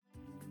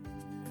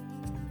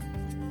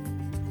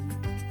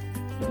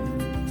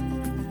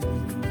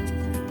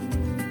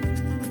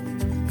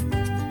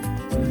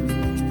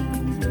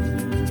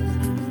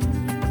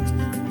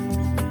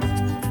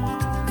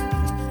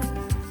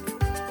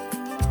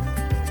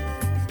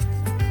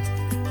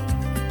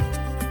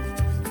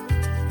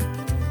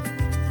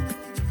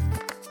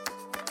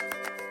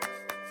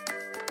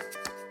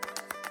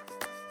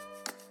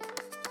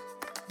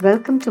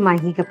Welcome to my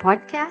Higa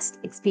podcast,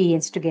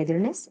 Experience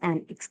Togetherness,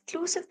 an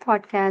exclusive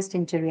podcast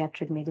in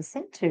geriatric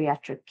medicine,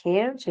 geriatric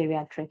care,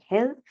 geriatric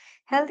health,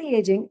 healthy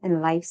aging,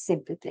 and life's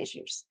simple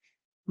pleasures.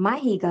 My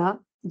Higa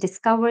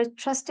discovered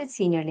trusted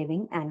senior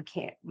living and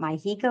care. My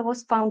Higa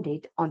was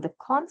founded on the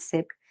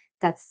concept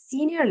that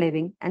senior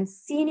living and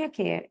senior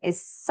care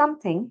is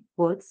something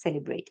worth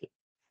celebrating.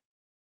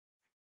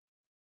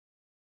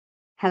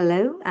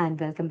 Hello and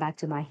welcome back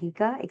to my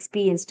Hika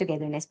Experience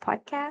Togetherness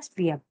podcast.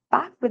 We are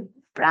back with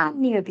brand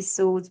new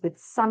episodes with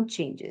some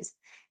changes.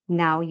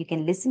 Now you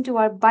can listen to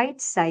our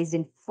bite-sized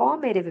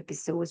informative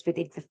episodes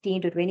within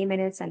 15 to 20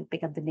 minutes and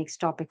pick up the next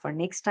topic for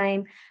next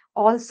time.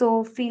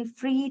 Also, feel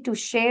free to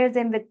share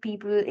them with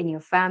people in your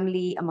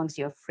family, amongst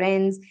your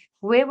friends,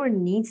 whoever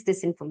needs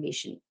this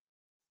information.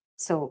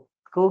 So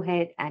go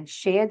ahead and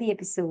share the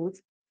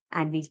episodes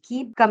and we'll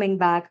keep coming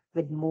back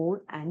with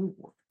more and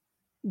more.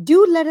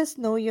 Do let us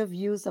know your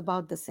views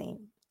about the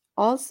same.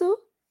 Also,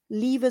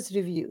 leave us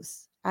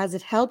reviews as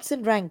it helps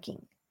in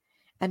ranking,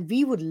 and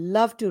we would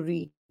love to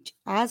reach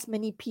as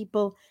many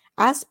people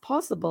as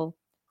possible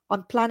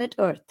on planet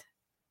Earth.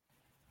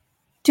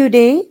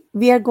 Today,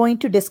 we are going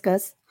to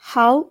discuss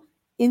how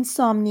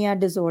insomnia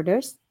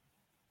disorders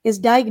is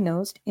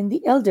diagnosed in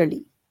the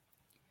elderly.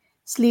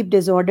 Sleep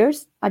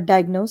disorders are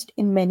diagnosed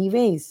in many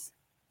ways.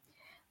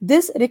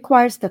 This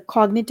requires the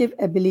cognitive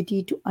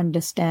ability to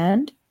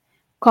understand,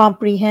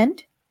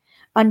 comprehend,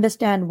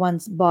 understand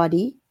one's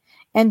body,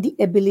 and the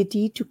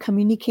ability to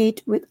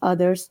communicate with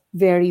others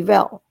very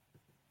well.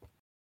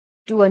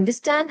 To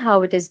understand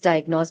how it is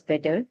diagnosed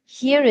better,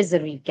 here is a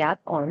recap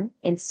on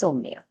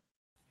insomnia.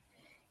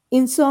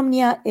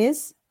 Insomnia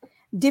is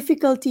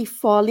difficulty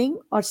falling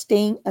or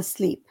staying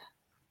asleep,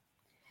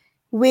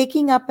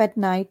 waking up at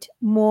night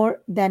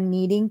more than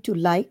needing to,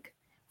 like,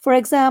 for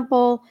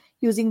example,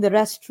 using the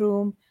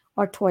restroom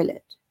or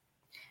toilet,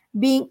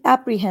 being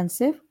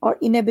apprehensive or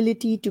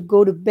inability to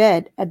go to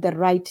bed at the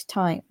right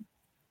time,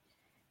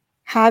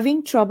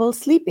 having trouble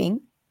sleeping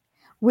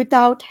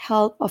without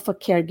help of a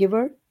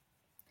caregiver,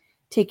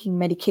 taking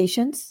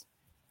medications,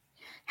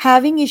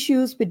 having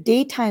issues with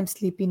daytime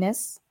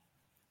sleepiness,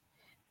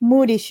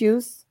 mood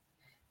issues,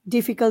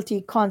 difficulty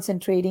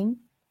concentrating,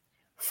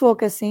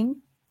 focusing,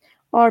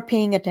 or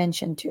paying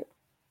attention to,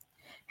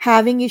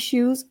 having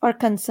issues or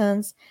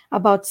concerns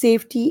about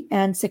safety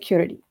and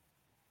security,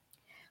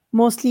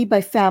 mostly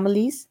by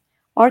families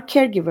or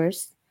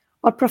caregivers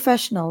or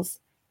professionals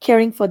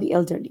caring for the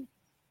elderly.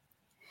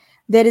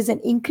 There is an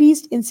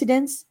increased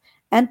incidence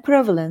and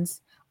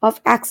prevalence of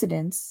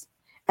accidents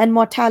and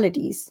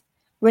mortalities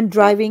when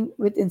driving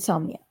with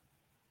insomnia.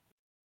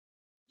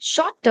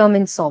 Short term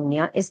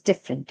insomnia is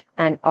different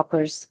and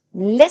occurs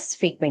less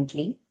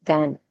frequently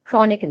than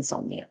chronic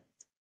insomnia.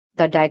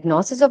 The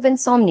diagnosis of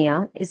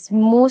insomnia is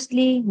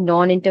mostly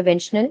non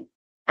interventional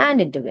and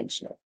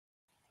interventional.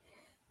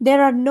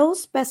 There are no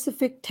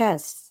specific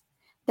tests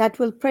that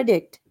will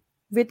predict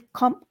with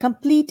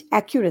complete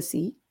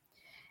accuracy,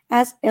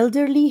 as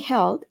elderly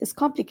health is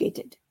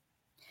complicated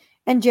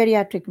and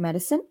geriatric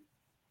medicine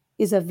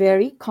is a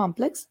very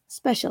complex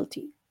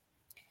specialty.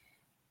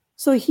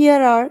 So,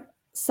 here are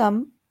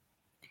some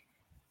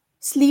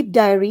sleep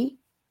diary,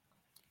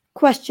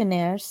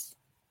 questionnaires,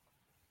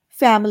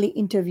 family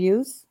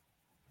interviews,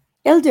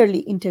 elderly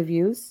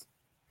interviews,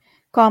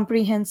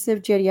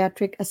 comprehensive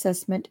geriatric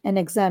assessment and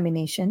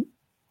examination,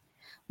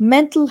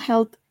 mental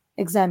health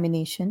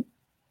examination,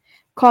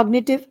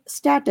 cognitive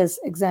status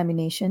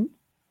examination,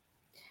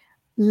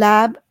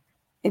 lab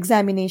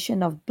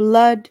examination of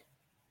blood,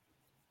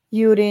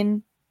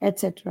 urine,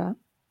 etc.,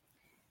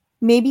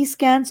 maybe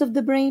scans of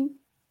the brain,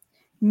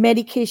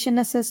 medication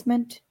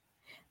assessment,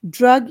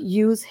 drug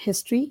use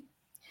history,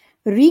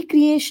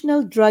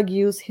 recreational drug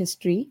use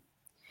history,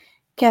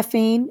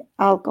 caffeine,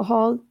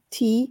 alcohol,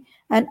 tea,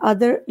 and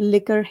other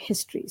liquor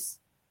histories.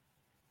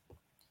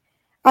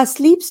 A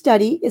sleep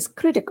study is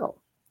critical.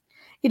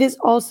 It is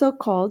also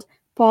called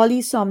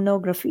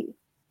polysomnography.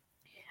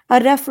 A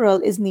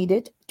referral is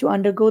needed to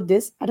undergo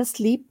this at a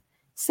sleep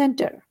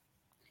center,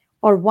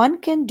 or one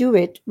can do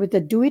it with a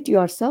do it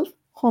yourself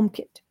home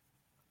kit.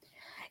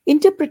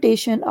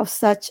 Interpretation of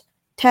such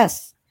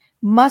tests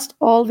must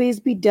always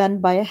be done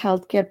by a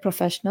healthcare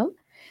professional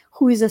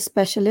who is a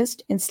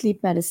specialist in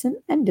sleep medicine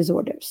and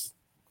disorders.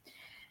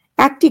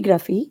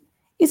 Actigraphy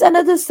is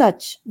another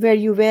such where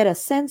you wear a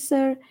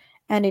sensor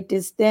and it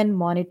is then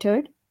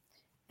monitored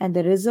and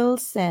the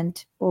results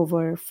sent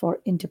over for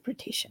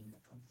interpretation.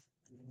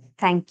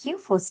 Thank you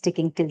for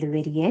sticking till the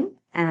very end.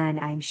 And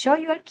I'm sure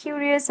you are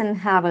curious and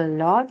have a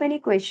lot many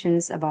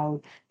questions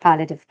about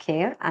palliative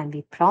care, and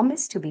we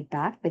promise to be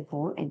back with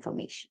more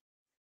information.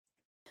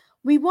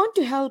 We want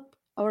to help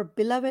our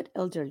beloved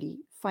elderly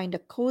find a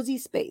cozy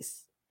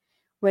space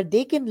where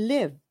they can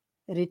live,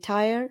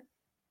 retire,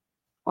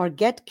 or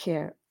get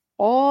care,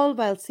 all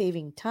while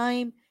saving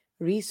time,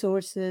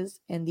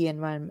 resources, and the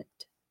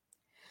environment.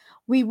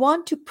 We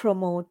want to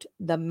promote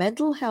the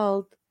mental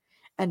health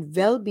and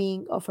well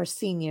being of our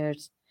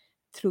seniors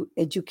through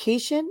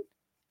education,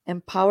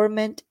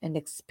 empowerment, and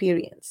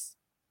experience.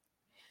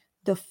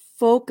 The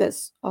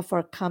focus of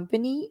our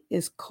company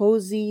is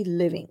cozy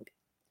living,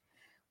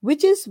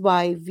 which is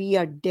why we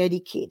are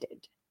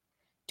dedicated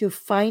to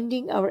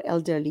finding our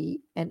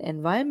elderly an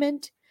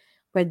environment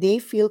where they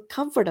feel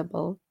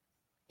comfortable,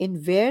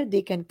 in where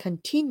they can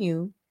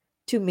continue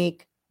to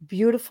make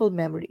beautiful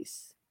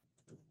memories.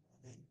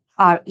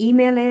 Our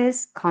email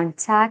is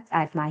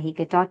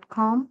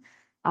contact@mahika.com.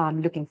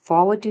 I'm looking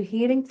forward to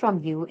hearing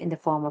from you in the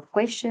form of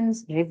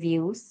questions,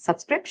 reviews,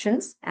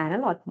 subscriptions, and a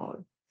lot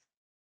more.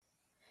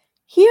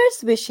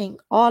 Here's wishing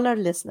all our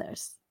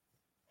listeners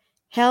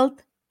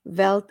health,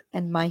 wealth,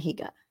 and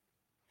Mahiga.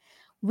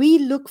 We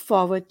look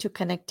forward to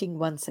connecting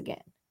once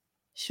again.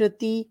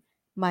 Shruti,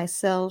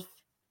 myself,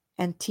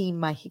 and Team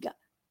Mahiga.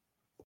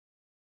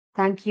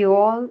 Thank you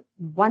all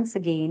once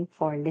again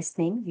for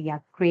listening. We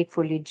are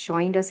grateful you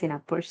joined us in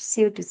our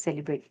pursuit to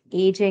celebrate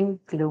aging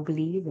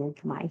globally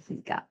with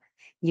MyHiga.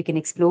 You can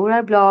explore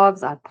our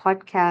blogs, our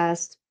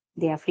podcasts.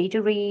 They are free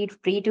to read,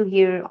 free to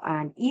hear,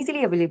 and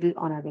easily available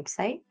on our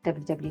website,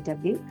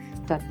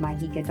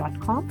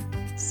 www.myhiga.com.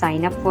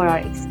 Sign up for our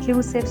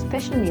exclusive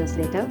special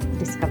newsletter,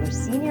 Discover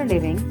Senior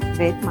Living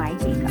with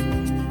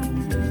MyHiga.